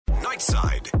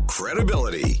Nightside.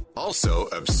 Credibility. Also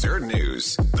absurd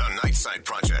news. The Nightside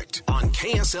Project on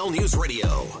KSL News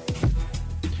Radio.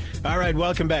 All right,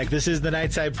 welcome back. This is the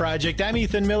Nightside Project. I'm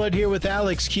Ethan Millard here with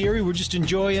Alex Keary. We're just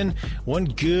enjoying one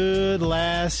good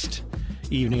last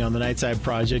evening on the Nightside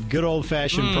Project. Good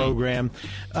old-fashioned program.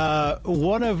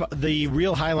 One of the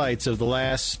real highlights of the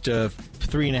last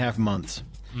 3.5 months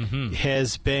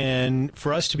has been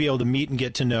for us to be able to meet and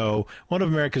get to know one of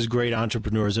America's great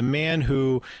entrepreneurs, a man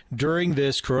who, during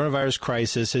this coronavirus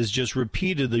crisis, has just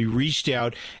repeatedly reached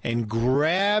out and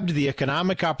grabbed the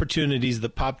economic opportunities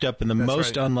that popped up in the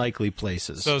most unlikely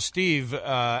places. So, Steve,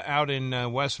 out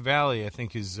in West Valley, I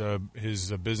think his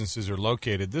businesses are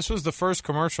located. This was the first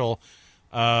commercial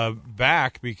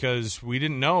back because we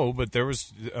didn't know, but there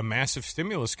was a massive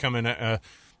stimulus coming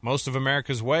most of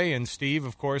America's way, and Steve,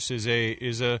 of course, he's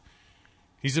a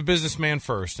businessman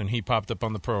first, and he popped up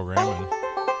on the program.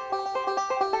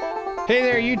 Hey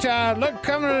there, Utah.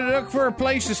 Coming to look for a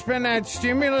place to spend that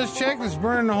stimulus check that's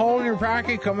burning a hole in your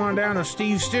pocket? Come on down to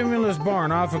Steve's Stimulus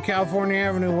Barn off of California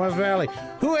Avenue, West Valley.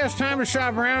 Who has time to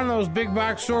shop around in those big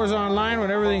box stores online when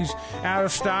everything's out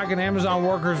of stock and Amazon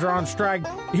workers are on strike?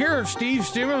 Here at Steve's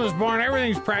Stimulus Barn,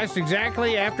 everything's priced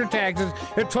exactly after taxes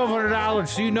at $1,200,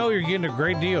 so you know you're getting a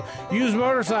great deal. Used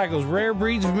motorcycles, rare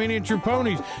breeds of miniature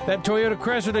ponies, that Toyota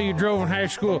Cressida you drove in high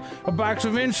school, a box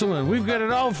of insulin. We've got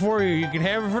it all for you. You can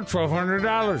have it for $1,200.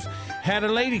 Had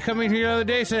a lady come in here the other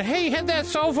day and said, hey, had that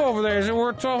sofa over there. Is it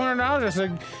worth $1,200? I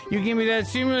said, you give me that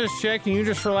stimulus check and you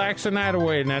just relax the night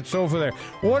away in that sofa there.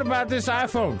 What about this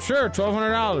iPhone? Sure,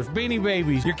 $1,200. Beanie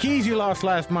Babies, your keys you lost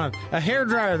last month, a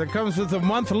hairdryer that comes with a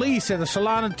month lease at the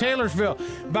salon in Taylorsville,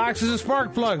 boxes of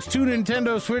spark plugs, 2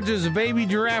 Nintendo Switches, a baby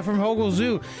giraffe from Hogle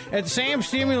Zoo. At Sam's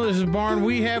Stimulus Barn,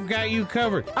 we have got you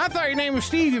covered. I thought your name was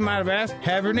Steve, you might have asked.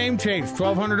 Have your name changed,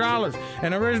 $1,200.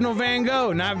 An original Van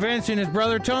Gogh, not Vince and his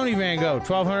brother Tony Van Gogh,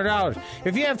 $1,200.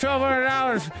 If you have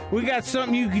 $1,200, we got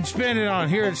something you can spend it on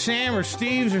here at Sam or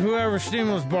Steve's or whoever's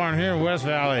Stimulus Barn here in West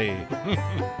Valley.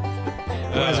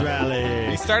 West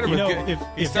Valley. He started with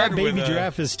if that baby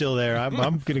giraffe is still there, I'm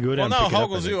going to go down. Well, and no, pick it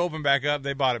Hogle up. Zoo opened back up.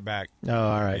 They bought it back. Oh,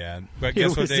 all right. Yeah, but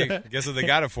guess what they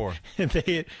got it for?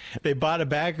 They bought it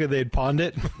back, or they'd pawned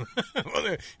it. Well,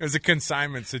 it was a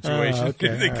consignment situation.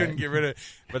 Okay, they couldn't get rid of it,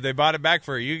 but they bought it back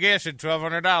for you. Guessed it,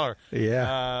 $1,200.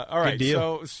 Yeah. All right. Good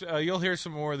deal. So you'll hear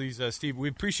some more of these, Steve. We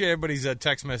appreciate everybody's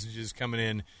text messages coming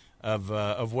in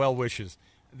of well wishes.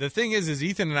 The thing is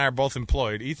Ethan and I are both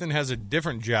employed. Ethan has a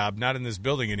different job, not in this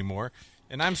building anymore,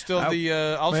 and I'm still I'll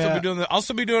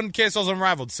still be doing KSL's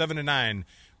Unrivaled 7 to 9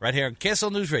 right here on KSL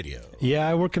News Radio. Yeah,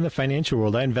 I work in the financial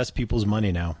world. I invest people's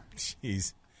money now.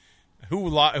 Jeez. Who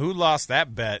lost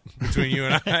that bet between you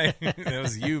and I? That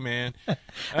was you, man.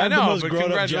 I know, but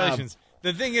congratulations.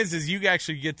 The thing is you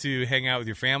actually get to hang out with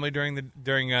your family during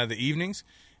the evenings,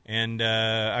 and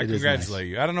I congratulate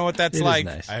you. I don't know what that's like.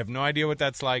 Nice. I have no idea what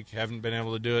that's like. Haven't been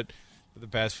able to do it for the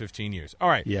past 15 years. All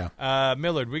right. Yeah.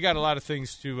 Millard, we got a lot of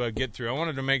things to get through. I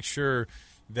wanted to make sure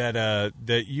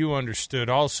that you understood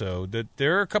also that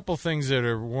there are a couple things that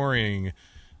are worrying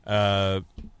a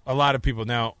lot of people.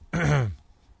 Now,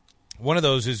 one of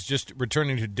those is just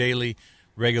returning to daily,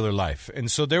 regular life. And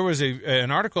so there was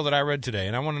an article that I read today,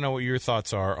 and I want to know what your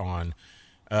thoughts are on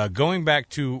going back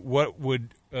to what would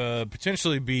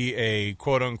potentially be a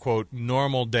quote-unquote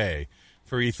normal day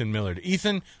for Ethan Millard.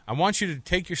 Ethan, I want you to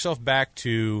take yourself back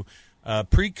to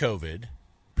pre-COVID.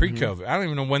 Pre-COVID. I don't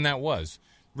even know when that was.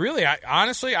 Really,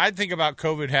 honestly, I think about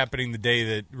COVID happening the day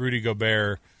that Rudy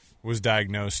Gobert was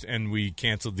diagnosed and we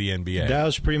canceled the NBA.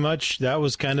 That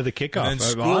was kind of the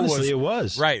kickoff. Honestly, it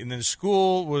was. Right, and then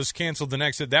school was canceled the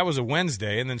next – that was a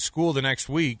Wednesday, and then school the next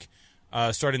week,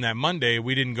 starting that Monday,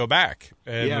 we didn't go back.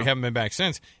 And we haven't been back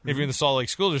since. If you're in the Salt Lake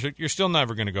School District, you're still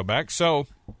never going to go back. So,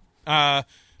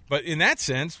 but in that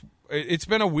sense, it's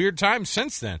been a weird time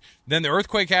since then. Then the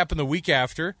earthquake happened the week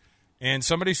after, and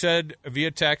somebody said via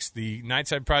text, the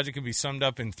Nightside Project can be summed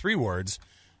up in 3 words.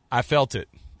 I felt it.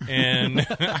 And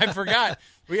I forgot.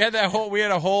 We had a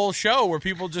whole show where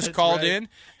people just called in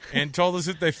and told us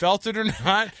if they felt it or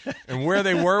not and where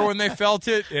they were when they felt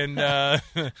it. And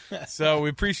so we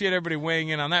appreciate everybody weighing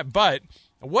in on that. But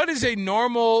what does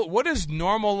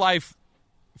normal life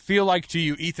feel like to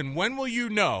you, Ethan? When will you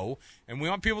know, and we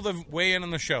want people to weigh in on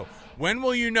the show, when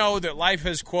will you know that life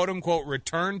has, quote-unquote,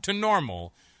 returned to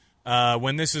normal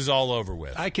when this is all over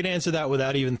with? I can answer that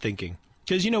without even thinking.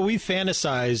 Because, we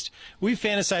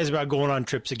fantasized about going on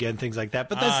trips again, things like that.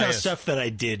 But that's not stuff that I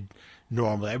did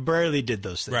normally. I barely did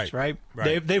those things, right?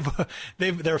 Right.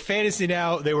 They're fantasy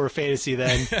now. They were fantasy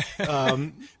then.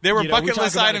 They were bucket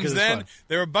list items then.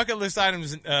 They were bucket list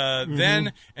items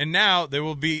then, and now there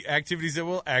will be activities that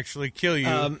will actually kill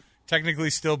you. Technically,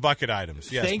 still bucket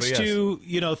items. Yes, thanks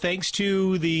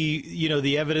to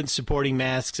the evidence supporting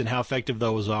masks and how effective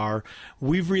those are,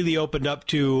 we've really opened up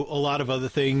to a lot of other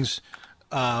things.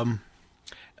 It's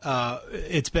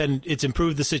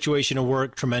improved the situation at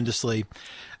work tremendously.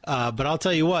 But I'll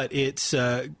tell you what, it's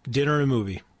dinner and a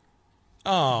movie.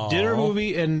 Oh, dinner,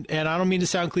 movie, and I don't mean to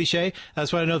sound cliche.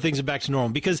 That's why I know things are back to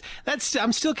normal, because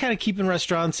I'm still kind of keeping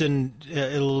restaurants in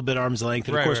a little bit arm's length,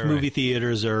 and of course movie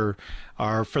theaters are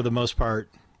for the most part,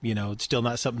 it's still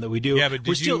not something that we do. Yeah, but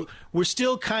we're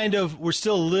still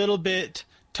a little bit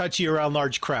touchy around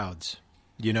large crowds.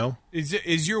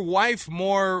 Is your wife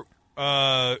more?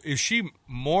 Is she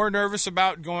more nervous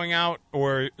about going out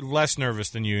or less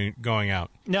nervous than you going out?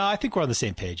 No, I think we're on the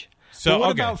same page. So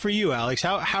what about for you, Alex?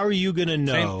 How are you going to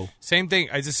know? Same thing.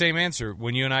 It's the same answer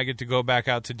when you and I get to go back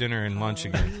out to dinner and lunch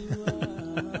again.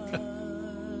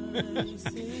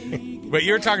 But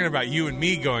you're talking about you and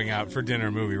me going out for dinner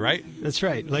and movie, right? That's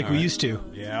right, like we used to.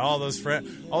 Yeah, all those friends.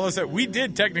 We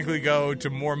did technically go to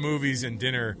more movies and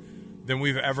dinner than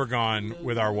we've ever gone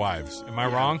with our wives. Am I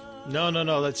wrong?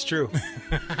 No, that's true.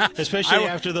 Especially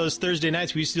after those Thursday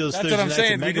nights. We used to do those Thursday nights. That's what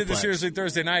I'm saying. We did the Seriously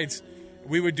Thursday nights.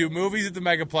 We would do movies at the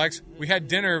Megaplex. We had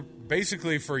dinner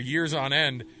basically for years on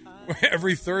end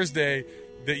every Thursday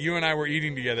that you and I were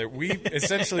eating together. We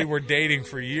essentially were dating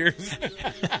for years.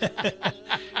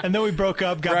 And then we broke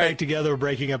up, got back together, we're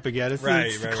breaking up again.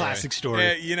 It's a classic story.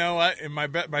 Yeah, you know what? And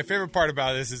my favorite part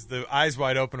about this is the eyes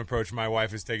wide open approach my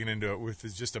wife has taken into it with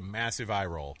is just a massive eye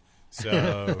roll.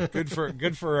 So good for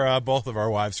both of our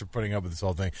wives for putting up with this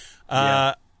whole thing.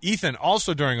 Ethan,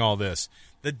 also during all this,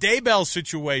 the Daybell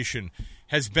situation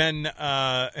has been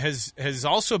has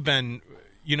also been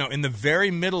in the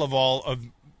very middle of all of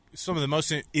some of the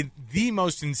most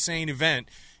insane event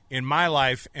in my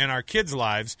life and our kids'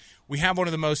 lives. We have one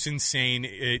of the most insane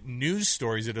news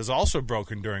stories that has also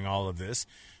broken during all of this,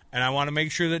 and I want to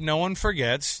make sure that no one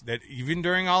forgets that even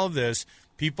during all of this,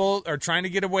 people are trying to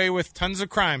get away with tons of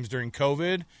crimes during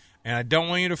COVID, and I don't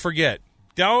want you to forget.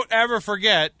 Don't ever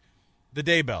forget the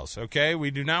Daybells, okay?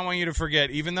 We do not want you to forget,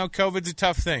 even though COVID's a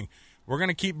tough thing. We're going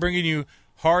to keep bringing you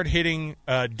hard-hitting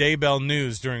Daybell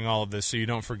news during all of this, so you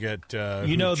don't forget who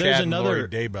Chad and Lori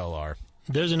Daybell are.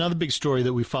 There's another big story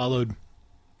that we followed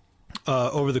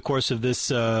over the course of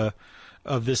this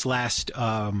last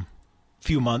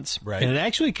few months, right? And it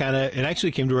actually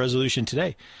came to a resolution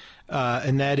today,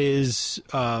 and that is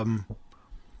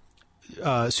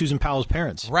Susan Powell's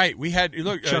parents. Right. We had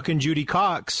Chuck and Judy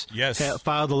Cox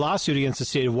filed a lawsuit against the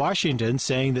state of Washington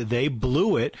saying that they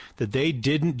blew it, that they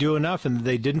didn't do enough, and that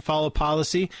they didn't follow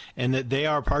policy, and that they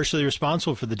are partially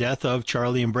responsible for the death of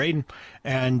Charlie and Braden.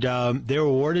 And they were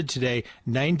awarded today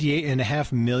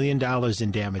 $98.5 million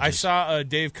in damages. I saw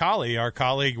Dave Colley, our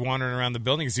colleague, wandering around the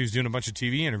building because he was doing a bunch of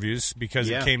TV interviews because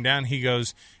it came down. He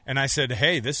goes, and I said,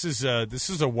 "Hey, this is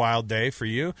a wild day for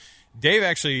you." Dave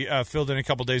actually filled in a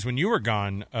couple days when you were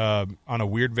gone on a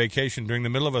weird vacation during the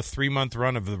middle of a 3-month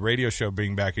run of the radio show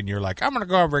being back, and you're like, "I'm going to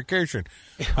go on vacation."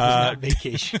 It was not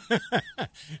vacation.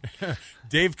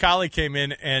 Dave Colley came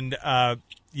in and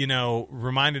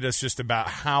reminded us just about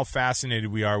how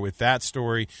fascinated we are with that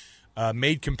story.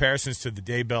 Made comparisons to the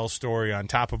Daybell story on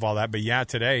top of all that, but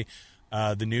today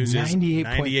the news is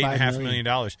 $98.5 million.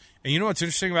 And you know what's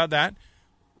interesting about that?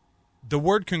 The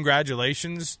word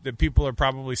congratulations that people are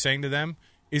probably saying to them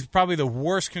is probably the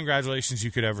worst congratulations you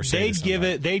could ever say.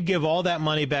 They'd give all that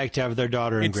money back to have their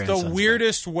daughter and grandson. It's the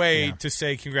weirdest way to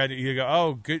say congratulations. You go,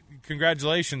 "Oh, good,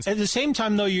 congratulations." At the same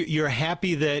time, though, you're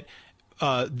happy that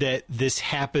that this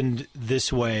happened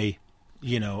this way.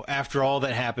 After all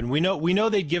that happened, we know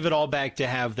they'd give it all back to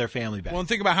have their family back. Well, and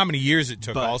think about how many years it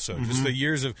took. Also, just the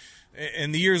years of.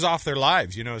 And the years off their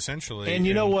lives, essentially. And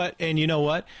you know what?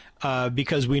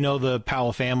 Because we know the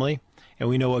Powell family, and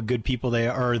we know what good people they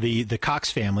are, or the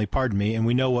Cox family, pardon me, and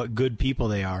we know what good people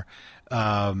they are.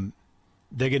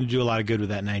 They're going to do a lot of good with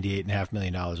that $98.5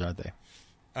 million, aren't they?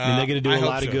 I mean, they're going to do a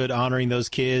lot of good honoring those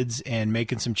kids and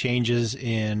making some changes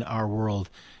in our world.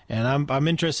 And I'm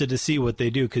interested to see what they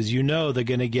do, because they're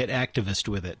going to get activist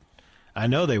with it. I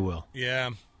know they will. Yeah.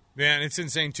 Man, it's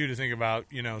insane, too, to think about,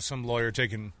 some lawyer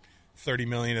taking $30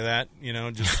 million of that,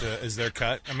 just as their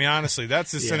cut. I mean, honestly,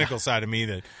 that's the cynical side of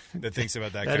me that thinks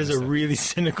about that. That is a really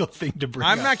cynical thing to bring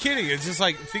up. I'm not kidding. It's just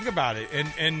like, think about it.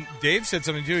 And Dave said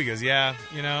something too. He goes,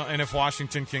 and if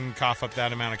Washington can cough up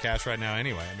that amount of cash right now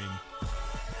anyway, I mean,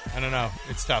 I don't know.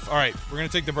 It's tough. All right, we're going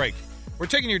to take the break. We're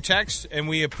taking your texts, and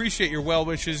we appreciate your well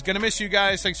wishes. Going to miss you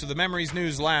guys. Thanks for the memories,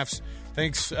 news, laughs.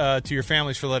 Thanks to your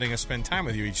families for letting us spend time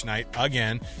with you each night.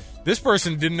 Again, this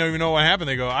person didn't even know what happened.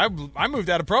 They go, I moved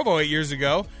out of Provo 8 years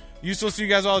ago. Used to listen to you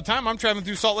guys all the time. I'm traveling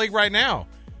through Salt Lake right now.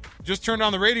 Just turned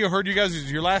on the radio, heard you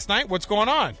guys your last night. What's going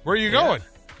on? Where are you going?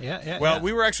 Yeah.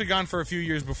 We were actually gone for a few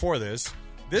years before this.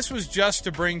 This was just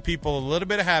to bring people a little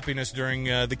bit of happiness during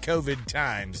the COVID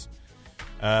times.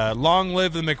 Long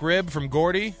live the McRib from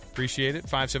Gordy. Appreciate it.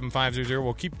 57500.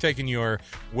 We'll keep taking your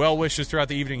well wishes throughout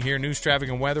the evening here. News, traffic,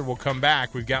 and weather. We'll come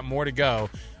back. We've got more to go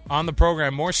on the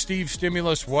program. More Steve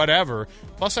Stimulus, whatever,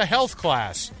 plus a health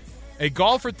class. A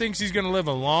golfer thinks he's going to live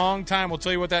a long time. We'll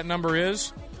tell you what that number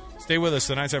is. Stay with us.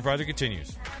 The Nightside Project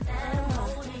continues.